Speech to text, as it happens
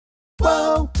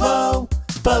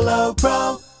Below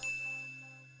Pro.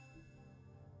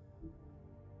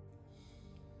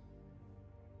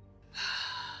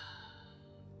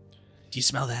 Do you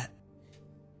smell that?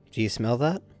 Do you smell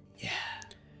that? Yeah.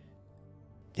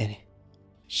 Teni.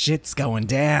 Shit's going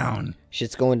down.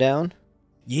 Shit's going down?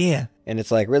 Yeah. And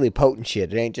it's like really potent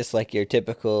shit. It ain't just like your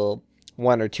typical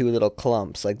one or two little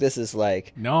clumps. Like this is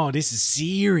like... No, this is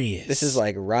serious. This is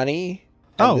like runny.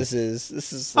 Oh. This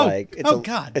is like... It's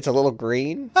God. It's a little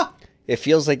green. Oh. It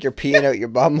feels like you're peeing out your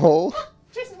bum hole.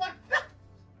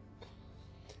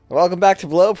 Welcome back to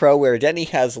Below Pro, where Denny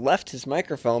has left his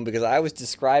microphone because I was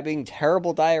describing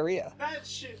terrible diarrhea. That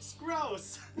shit's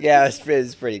gross. Yeah, it's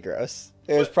pretty gross.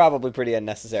 It was probably pretty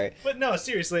unnecessary. But no,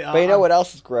 seriously. But you know what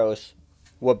else is gross?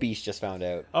 What Beast just found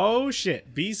out. Oh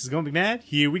shit, Beast is gonna be mad.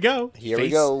 Here we go. Here we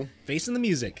go. Facing the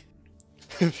music.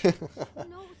 No, sweetie,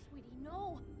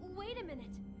 no. Wait a minute.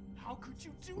 How could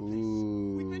you do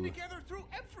Ooh. this? We've been together through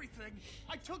everything.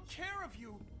 I took care of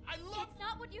you. I love It's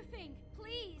not what you think.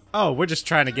 Please. Oh, we're just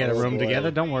trying to get a room boy. together.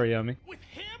 Don't worry, Yummy. with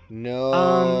him.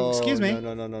 No. Excuse me? No.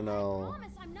 I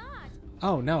promise I'm not.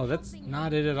 Oh no, that's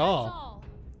not it at all. That's all.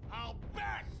 I'll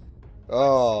bet.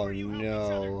 Oh Sure, you help each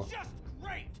no. other just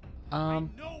great. I Um,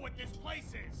 know what this place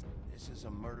is. This is a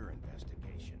murder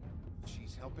investigation.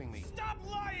 She's helping me. Stop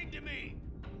lying to me.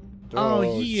 oh,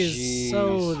 he is jeez.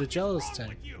 so the What's jealous wrong type.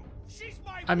 with you? She's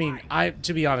my I mean, wife.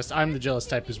 to be honest, I'm the jealous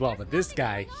type as well. But this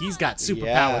guy, he's got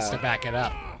superpowers Yeah. to back it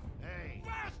up. Hey,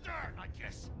 bastard! I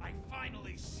guess I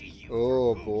finally see you.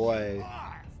 Oh, for who boy. you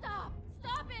are. Stop.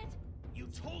 Stop it. You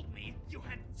told me you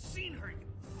hadn't seen her, you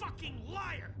fucking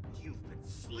liar! You've been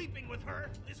sleeping with her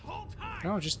this whole time!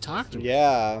 No, just talk to him.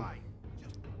 Yeah. Fine.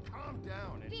 Just calm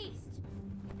down and Beast.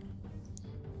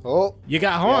 Oh. You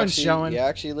got He horns actually- showing. He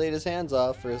actually laid his hands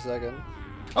off for a second.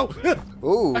 Oh,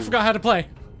 Ooh. I forgot how to play.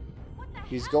 What the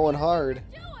He's hell going are you hard.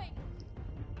 doing?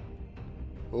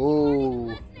 Ooh.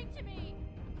 Listening to me.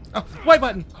 Oh, white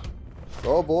button.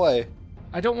 Oh boy.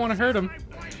 I don't want to hurt him,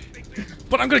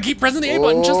 but I'm gonna keep pressing the A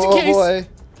button just in Oh case. boy.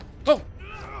 Oh,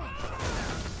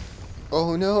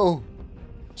 Oh no.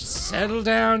 just settle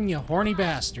down, you horny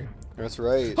bastard. That's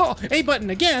right. Oh, A button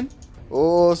again.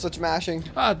 Oh, such mashing.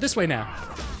 This way now.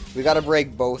 We gotta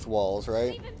break both walls,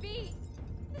 right? Leave him be.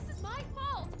 This is my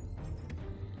fault.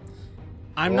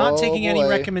 I'm not Oh, taking any boy.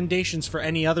 recommendations for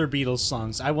any other Beatles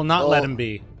songs. I will not let Oh. him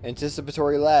be.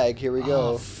 Anticipatory lag. Here we Oh,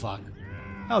 go. fuck.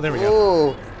 Oh, there we go.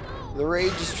 Oh, the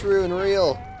rage is true and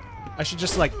real. I should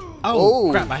just like... Oh,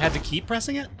 Oh. crap. I had to keep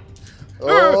pressing it?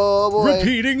 Oh boy.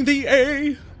 Repeating the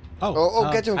A. Oh,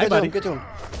 get to him, hi, get to buddy. him, get to him.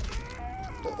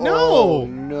 No. Oh,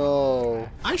 no.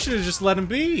 I should have just let him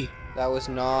be. That was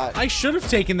not. I should have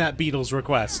taken that Beatles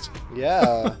request.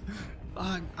 Yeah.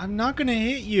 I'm not gonna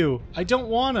hit you. I don't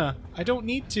wanna. I don't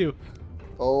need to.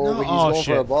 Oh, No, but he's oh, going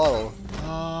shit. for a bottle.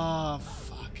 Oh,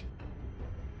 fuck.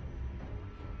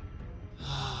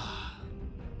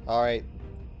 Alright.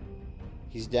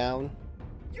 He's down.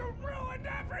 You ruined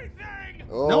everything!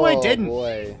 Oh, No, I didn't.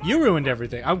 boy. You ruined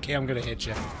everything. Okay, I'm gonna hit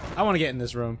you. I want to get in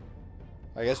this room.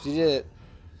 I guess we did it.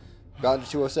 Got to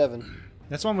 207.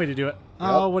 That's one way to do it.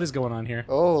 Oh, what is going on here?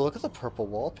 Oh, look at the purple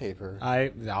wallpaper.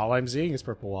 All I'm seeing is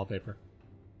purple wallpaper.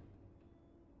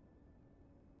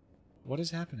 What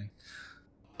is happening?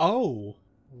 Oh.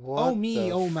 What Oh, me,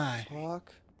 the oh, my.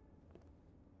 fuck?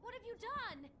 What have you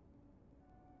done?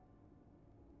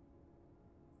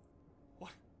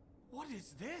 What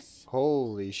is this?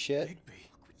 Holy shit. Bigby,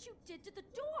 Look what you did to the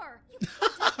door. You can't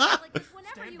just go like this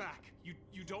whenever stand you. back.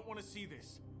 You don't want to see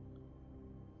this.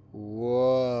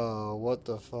 Whoa, what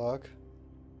the fuck?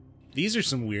 These are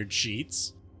some weird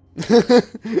sheets.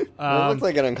 It looked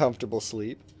like an uncomfortable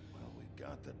sleep. well, we've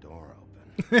got the door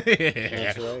open.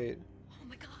 That's right. Oh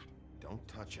my God. Don't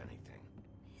touch anything.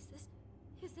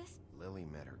 Is this? Lily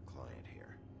met her client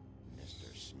here,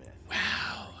 Mr. Smith.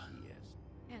 Wow. He is.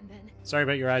 And then Sorry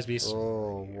about your eyes, Beast.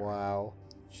 Oh, wow.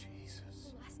 Jesus.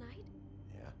 last night,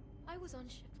 Yeah. I was on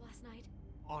shift last night.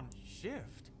 On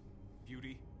shift?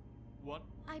 Beauty. What?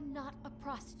 I'm not a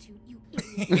prostitute, you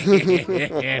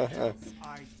idiot.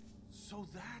 So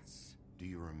that's... Do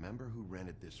you remember who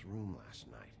rented this room last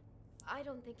night? I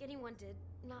don't think anyone did.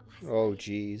 Not last Oh, night.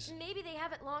 jeez. Maybe they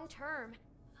have it long term.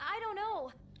 I don't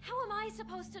know. How am I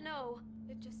supposed to know?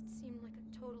 It just seemed like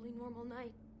a totally normal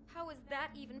night. How is that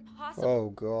even possible? Oh,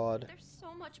 God. There's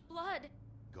so much blood.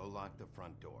 Go lock the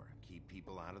front door. Keep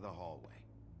people out of the hallway.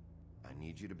 I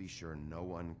need you to be sure no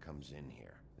one comes in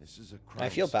here. This is a crime I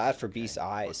feel scene, bad for okay? Beast's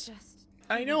eyes. Just.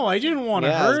 I know, I didn't want to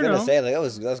Yeah, I was hurt gonna him. say, like,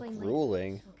 that's Plain like-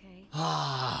 grueling. Okay.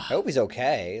 I hope he's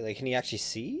okay. Like, can he actually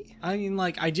see? I mean,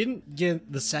 like, I didn't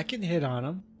get the second hit on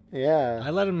him. Yeah. I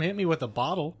let him hit me with a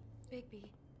bottle. Bigby,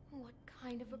 What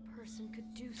kind of a person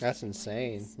could do something That's like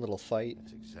insane. this? Little fight.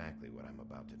 That's exactly what I'm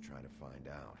about to try to find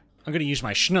out. I'm gonna use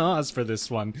my schnoz for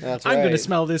this one. That's I'm gonna right.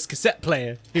 smell this cassette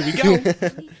player. Here we go.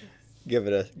 Give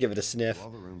it a Do sniff. all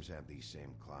the rooms have these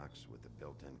same clocks with the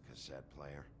built-in cassette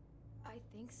player? I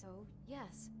think so,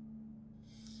 yes.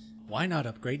 Why not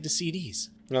upgrade to CDs?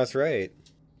 That's right.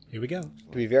 Here we go.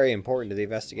 It'd be very important to the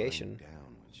investigation. Lying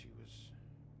down when she was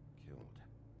killed.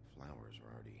 Flowers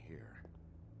were already here.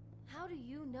 How do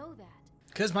you know that?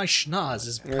 Because my schnoz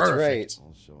is That's perfect. right.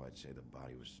 Also, I'd say the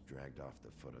body was dragged off the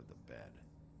foot of the bed.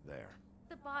 There.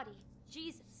 The body.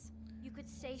 Jesus. You could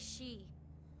say she.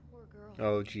 Poor girl.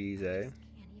 Oh, jeez, I eh? just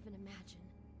can't even imagine.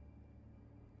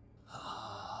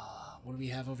 What do we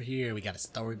have over here? We got a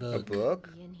storybook. A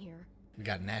book? Be in here. We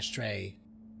got an ashtray.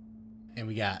 And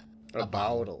we got A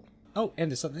bottle. Oh, and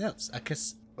there's something else. A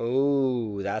cassette.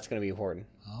 Oh, that's gonna be important.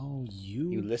 Oh,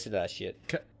 You listed that shit.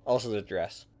 Ca- Also the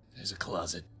dress. There's a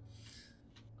closet.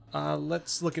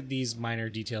 Let's look at these minor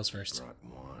details first. Brought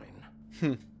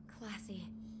wine. Classy.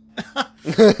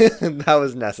 That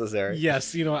was necessary.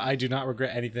 Yes, you know what? I do not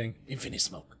regret anything. Infinite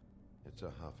smoke. It's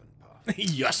a huff and puff.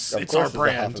 Yes, Of it's course our it's a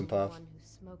brand. Huff and The Puff. one who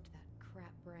smoked that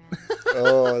crap brand.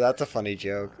 Oh, that's a funny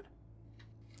joke.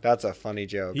 That's a funny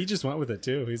joke. He just went with it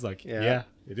too. He's like, Yeah. yeah,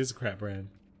 it is a crap brand.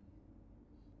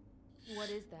 What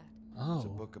is that? It's a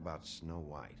Oh, book about Snow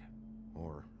White.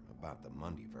 Or about the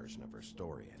Mundy version of her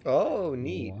story. Anyway. Oh,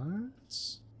 neat.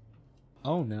 what?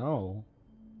 Oh no.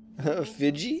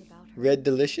 Fiji? Red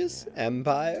Delicious?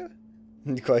 Empire?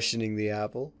 Questioning the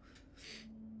apple.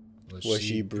 Was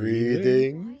she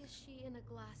breathing? Why is she in a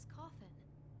glass coffin?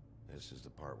 This is the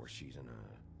part where she's in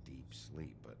a deep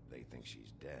sleep, but they think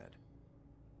she's dead.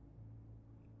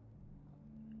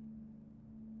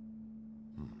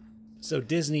 So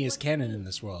Disney is canon in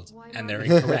this world, Why and not? they're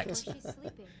Where incorrect. she's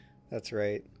sleeping. That's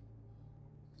right.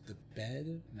 The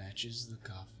bed matches the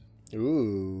coffin.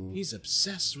 Ooh. He's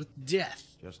obsessed with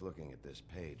death. Just looking at this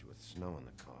page with snow in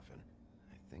the coffin,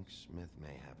 I think Smith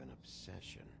may have an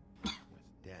obsession with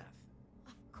death.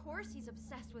 Of course he's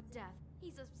obsessed with death.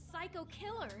 He's a psycho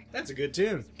killer. That's a good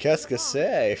tune. Qu'est-ce que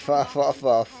c'est? Fa fa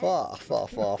fa fa fa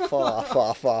fa fa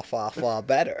fa fa fa fa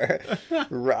better.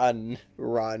 Run,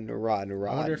 run, run, I wonder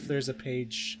run. if there's a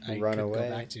page I Run could away.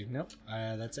 go back to. Nope,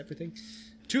 that's everything.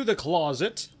 To the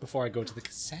closet before I go to the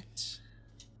cassette.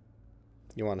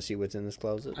 You want to see what's in this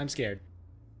closet? I'm scared.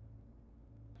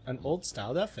 An old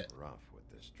styled outfit. Rough with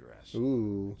this dress.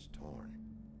 Ooh. It's torn.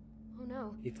 Oh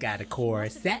no. It's got a He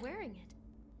must have been corset. wearing it.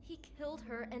 He killed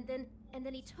her and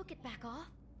then he took it back off.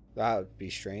 That would be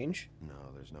strange. No,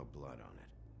 there's no blood on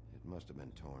it. It must have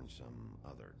been torn some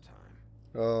other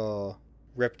time. Oh.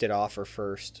 Ripped it off her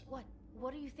first.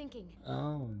 What are you thinking?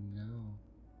 Oh no.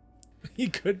 He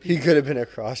could be. He could have been a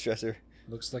crossdresser.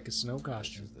 Looks like a snow This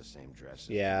costume. is the same dress as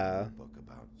Yeah. the book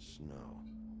about snow.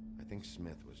 I think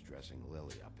Smith was dressing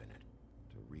Lily up in it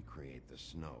to recreate the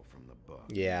snow from the book.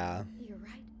 Yeah. You're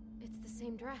right. It's the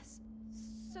same dress.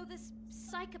 So this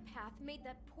psychopath made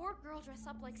that poor girl dress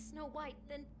up like Snow White,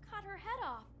 then cut her head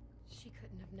off. She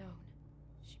couldn't have known.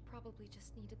 She probably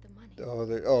just needed the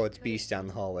money. Oh, it's Beast down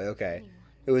the hallway. Okay. Anyone.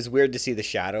 It was weird to see the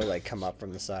shadow like come up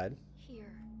from the side. Here.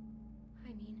 I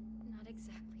mean, not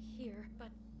exactly here, but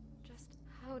just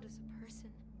how does a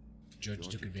person... George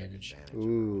took advantage. of her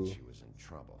Ooh. when she was in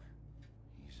trouble.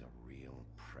 He's a real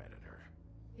predator.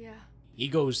 Yeah. He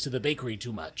goes to the bakery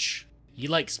too much. He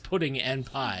likes pudding and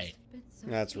pie. Been so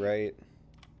That's sweet. right.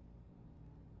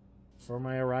 For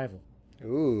my arrival.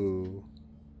 Ooh.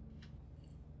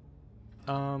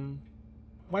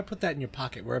 Why put that in your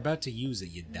pocket? We're about to use it,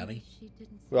 you dummy. She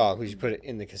didn't say Well, we should put it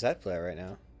in the cassette player right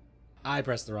now. I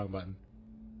pressed the wrong button.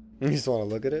 You just want to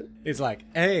look at it? It's like,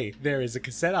 hey, there is a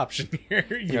cassette option here.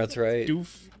 You That's right.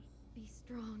 doof. Be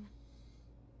strong.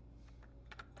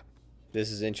 This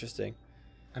is interesting.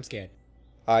 I'm scared.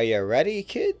 Are you ready,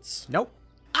 kids? Nope.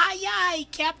 Aye, aye,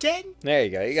 Captain. There you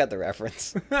go. You got the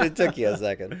reference. It took you a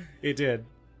second. It did.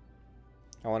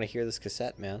 I want to hear this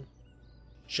cassette, man.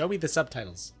 Show me the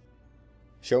subtitles.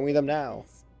 Show me them now.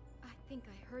 Yes, I think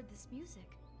I heard this music.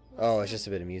 Oh, Last it's just a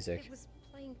night. bit of music. It was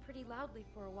playing pretty loudly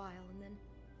for a while and then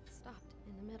stopped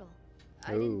in the middle.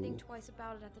 I Ooh. didn't think twice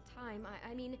about it at the time.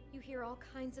 I mean, you hear all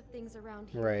kinds of things around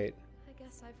here. Right. I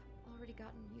guess I've already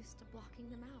gotten used to blocking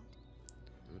them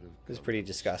out. Could have This is come pretty from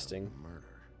disgusting. some Murder.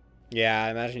 Yeah,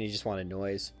 I imagine you just wanted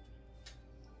noise.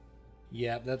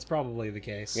 Yeah, that's probably the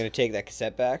case. You gonna take that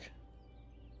cassette back?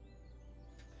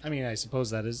 I mean, I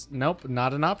suppose that is... Nope,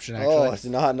 not an option, actually. Oh, it's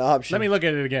not an option. Let me look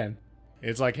at it again.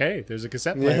 It's like, hey, there's a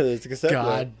cassette Yeah, player. there's a cassette player.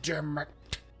 God damn it.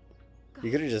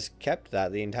 You could have just kept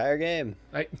that the entire game,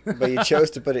 I, but you chose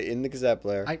to put it in the cassette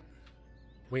player.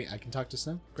 wait, I can talk to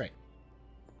Snow? Great.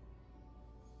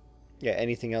 Yeah,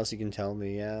 anything else you can tell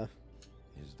me, yeah.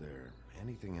 Is there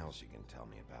anything else you can tell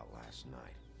me about last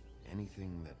night?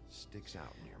 Anything that sticks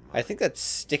out in your mind? I think that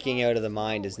sticking out of the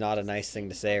mind is not a nice thing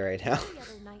to say right now. Every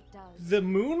other night does. The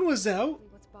moon was out?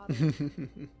 What's bothering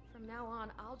me. From now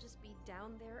on, I'll just be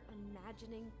down there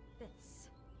imagining this.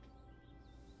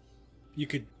 You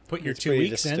could put your It's 2 pretty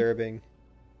weeks disturbing.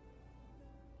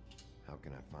 How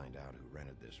can I find out who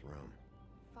rented this room?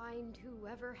 Find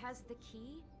whoever has the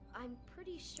key? I'm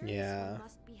pretty sure Yeah. this one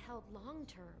must be held long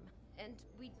term. And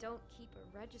we don't keep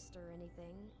a register or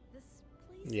anything. This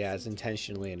place Yeah, it's seems to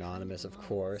intentionally be kind anonymous, of anonymous.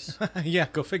 course. in. Yeah,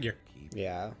 go figure. Keep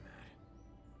Yeah.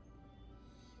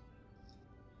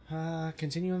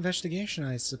 Continue investigation,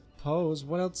 I suppose.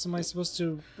 What else am I supposed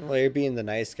to... Well, you're being the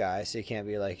nice guy, so you can't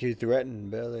be like, you threatened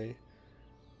Billy.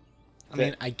 I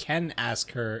mean, I can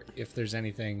ask her if there's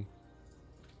anything...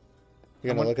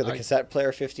 You're gonna look at the cassette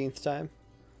player 15th time?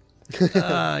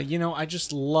 You know, I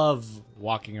just love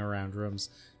walking around rooms.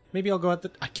 Maybe I'll go out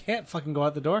the... I can't fucking go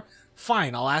out the door.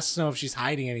 Fine, I'll ask Snow if she's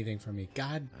hiding anything from me.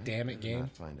 God damn it, I'd game.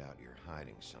 not find out you're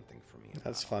hiding something from me.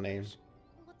 That's about funny. this.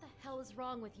 What the hell is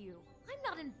wrong with you? I'm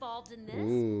not involved in this.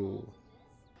 Ooh.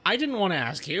 I didn't want to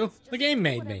ask you. Just The game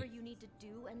made whatever me. you need to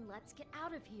do, and let's get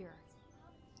out of here.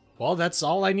 Well, that's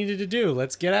all I needed to do.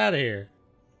 Let's get out of here.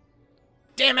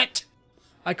 Damn it!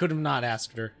 I could have not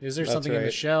asked her. Is there That's something in the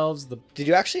right. shelves? The Did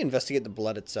you actually investigate the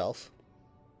blood itself?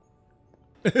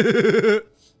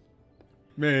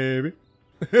 Maybe.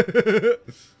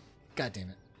 God damn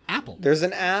it. Apple. There's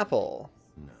an apple.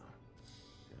 No.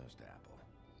 Just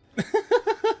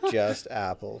apple. Just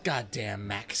apple. God damn,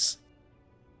 Max.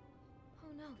 Oh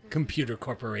no. there's- Computer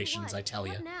corporations, What? I tell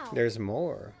you. What now? There's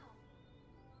more.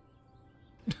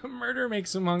 Murder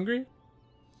makes him hungry.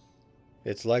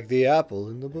 It's like the apple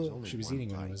in the There's book. only She was one eating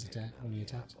when he bite was taken attacked- out when he of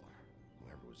the attacked. apple.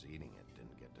 Whoever was eating it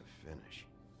didn't get to finish.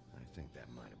 I think that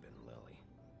might have been Lily.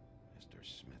 Mr.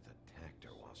 Smith attacked her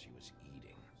while she was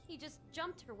eating. He just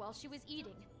jumped her while she was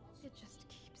eating. It just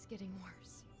keeps getting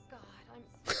worse. God,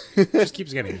 I'm Just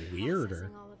keeps getting weirder.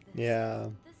 processing all of this. Yeah.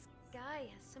 This guy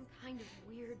has some kind of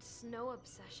weird snow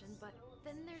obsession, but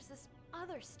then there's this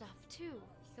other stuff too.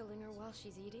 Killing her while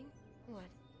she's eating? What?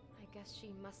 I guess she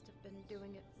must have been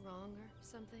doing it wrong or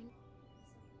something.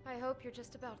 I hope you're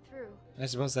just about through. I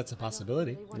suppose that's a I don't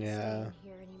possibility. really want to Yeah. stay in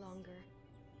here any longer.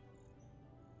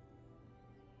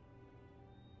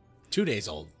 2 days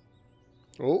old.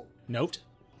 Oh, Note.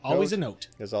 Always Note. a note.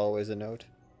 there's always a note.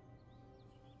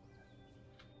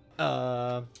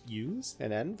 Use?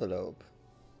 An envelope.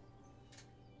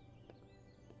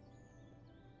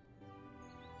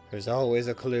 There's always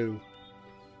a clue.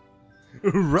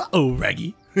 Ruh-oh,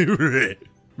 Raggy.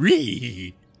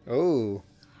 Ree. Oh,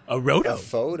 A a roto.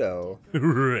 photo.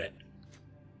 Zoinks,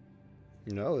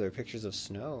 No, they're pictures of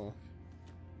snow.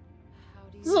 How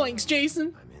do you know?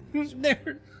 Jason. I'm in this They're,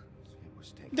 It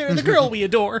was taken. they're the girl we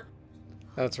adore.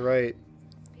 That's right.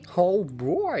 Oh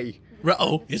boy.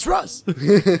 Ruh-oh, it's Russ.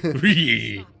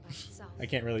 Ree. Stop by itself. I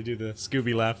can't really do the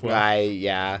Scooby laugh well.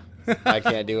 Yeah. I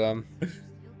can't do them. He'll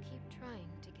keep trying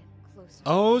to get closer.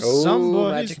 Oh, Oh,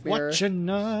 somebody's magic mirror. watching Stand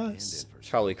us. in for It's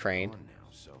probably something Crane. on now,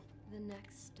 so The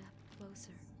next step closer.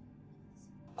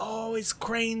 Oh, it's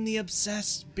Crane the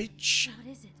obsessed bitch. What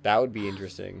is it? That would be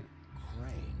interesting.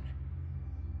 Crane.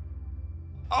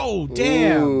 Oh,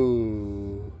 damn.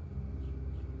 Ooh.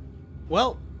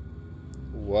 Well,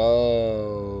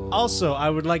 Whoa. also, I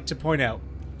would like to point out,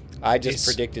 I just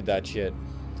This- predicted that shit.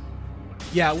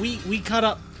 yeah, we cut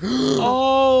up.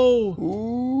 Oh,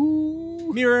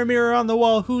 Ooh. mirror, mirror on the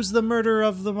wall, who's the murderer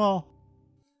of them all?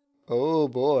 Oh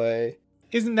boy.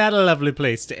 Isn't that a lovely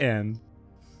place to end?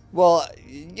 Well,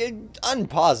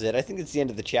 unpause it. I think it's the end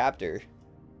of the chapter.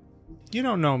 You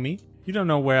don't know me. You don't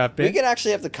know where I've been. We can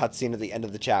actually have the cutscene at the end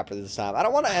of the chapter this time. I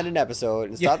don't want to end an episode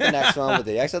and start the next one with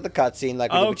the exit the cutscene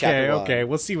like we did with Okay, chapter 1. okay.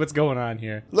 We'll see what's going on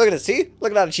here. Look at it. See?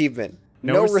 Look at that achievement.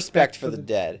 No No, respect respect for for the- the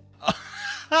dead.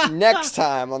 Next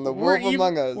time on The Wolf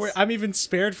Among Us. I'm even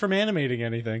spared from animating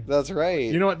anything. That's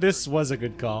right. You know what? This was a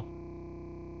good call.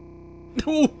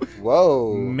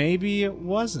 Whoa. Maybe it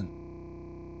wasn't.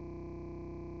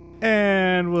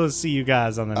 And we'll see you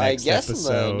guys on the I next guess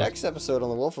episode. in the next episode on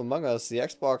The Wolf Among Us, the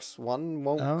Xbox One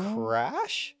won't Oh.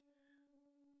 crash?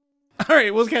 All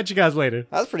right, we'll catch you guys later.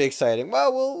 That's pretty exciting.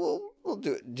 Well, we'll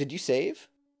do it. Did you save?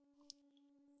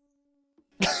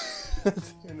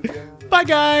 Bye,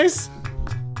 guys.